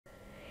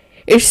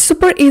It's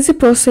super easy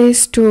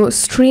process to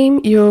stream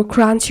your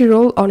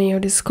Crunchyroll on your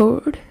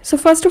Discord. So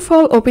first of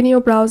all, open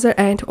your browser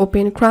and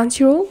open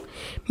Crunchyroll.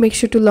 Make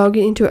sure to log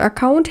in into your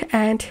account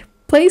and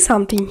play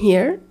something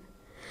here.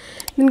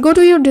 Then go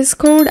to your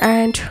Discord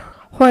and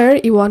where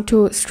you want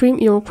to stream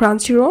your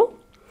Crunchyroll.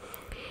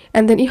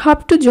 And then you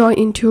have to join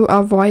into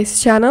our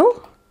voice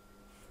channel.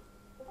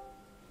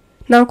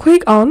 Now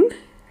click on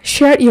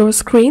share your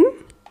screen.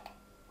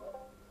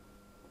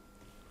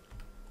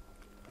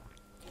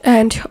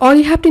 And all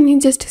you have to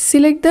need just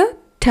select the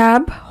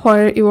tab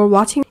where you are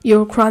watching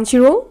your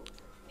Crunchyroll.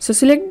 So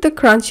select the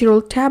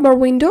Crunchyroll tab or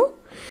window.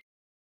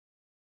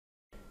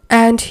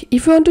 And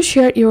if you want to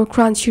share your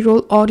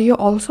Crunchyroll audio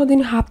also, then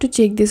you have to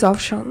check this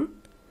option.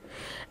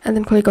 And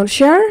then click on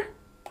share.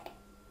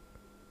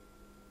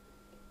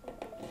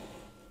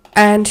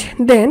 And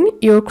then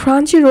your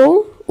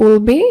Crunchyroll will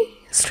be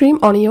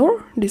streamed on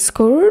your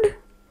Discord.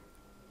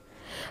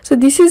 So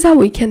this is how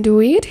we can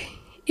do it.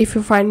 If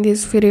you find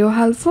this video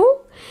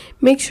helpful,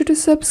 make sure to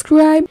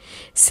subscribe.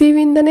 See you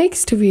in the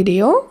next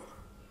video.